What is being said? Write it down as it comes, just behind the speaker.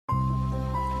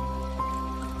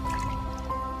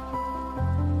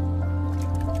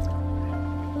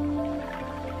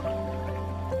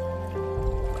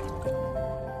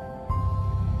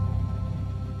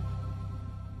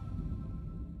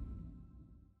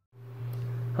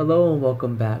Hello and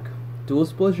welcome back. Dual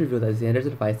spoilers reveal that Xander's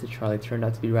advice to Charlie turned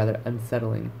out to be rather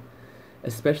unsettling,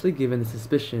 especially given the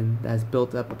suspicion that has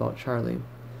built up about Charlie.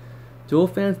 Dual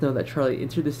fans know that Charlie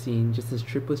entered the scene just as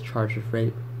Tripp was charged with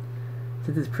rape.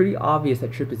 Since it's pretty obvious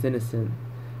that Tripp is innocent,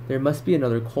 there must be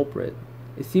another culprit.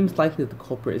 It seems likely that the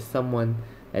culprit is someone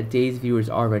that Day's viewers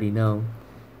already know,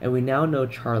 and we now know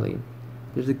Charlie.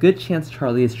 There's a good chance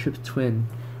Charlie is Tripp's twin,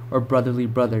 or brotherly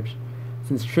brother,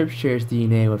 since Tripp shares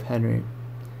DNA with Henry.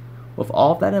 With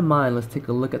all of that in mind, let's take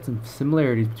a look at some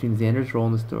similarities between Xander's role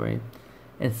in the story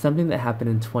and something that happened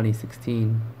in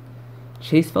 2016.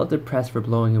 Chase felt depressed for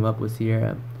blowing him up with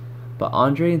Ciara, but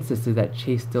Andre insisted that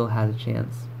Chase still had a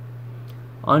chance.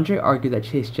 Andre argued that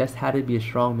Chase just had to be a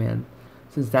strong man,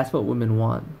 since that's what women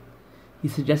want. He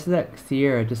suggested that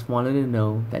Ciara just wanted to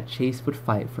know that Chase would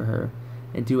fight for her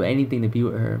and do anything to be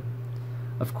with her.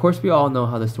 Of course, we all know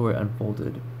how the story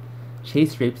unfolded.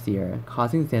 Chase rapes Ciara,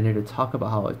 causing Xander to talk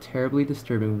about how a terribly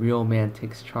disturbing real man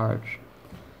takes charge.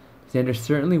 Xander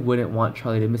certainly wouldn't want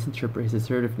Charlie to misinterpret his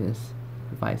assertiveness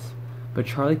advice, but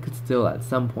Charlie could still at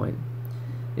some point.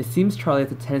 It seems Charlie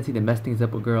has a tendency to mess things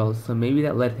up with girls, so maybe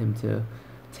that led him to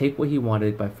take what he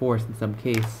wanted by force in some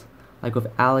case, like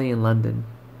with Allie in London.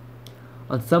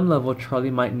 On some level,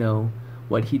 Charlie might know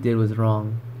what he did was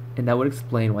wrong, and that would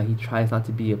explain why he tries not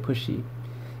to be a pushy,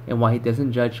 and why he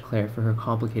doesn't judge Claire for her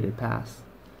complicated past.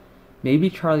 Maybe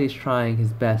Charlie is trying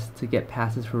his best to get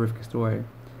past his horrific story,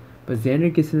 but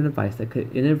Xander gives him advice that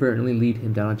could inadvertently lead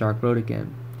him down a dark road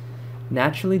again.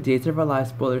 Naturally, Days of Our Lives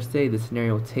spoilers say this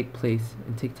scenario will take place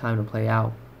and take time to play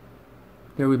out.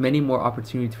 There will be many more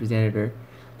opportunities for Xander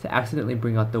to accidentally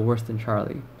bring out the worst in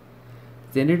Charlie.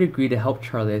 Xander agreed to help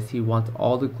Charlie as he wants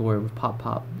all the glory with Pop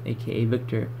Pop, aka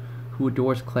Victor, who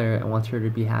adores Claire and wants her to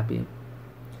be happy.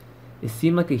 It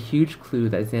seemed like a huge clue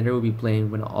that Xander will be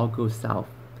blamed when it all goes south.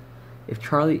 If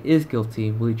Charlie is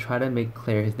guilty, will he try to make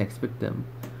Claire his next victim?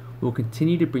 We'll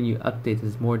continue to bring you updates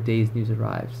as more Days news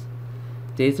arrives.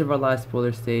 Days of Our Lives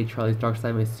spoilers say Charlie's dark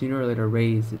side may sooner or later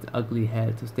raise its ugly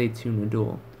head, so stay tuned to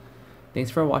Duel. Thanks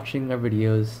for watching our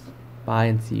videos. Bye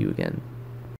and see you again.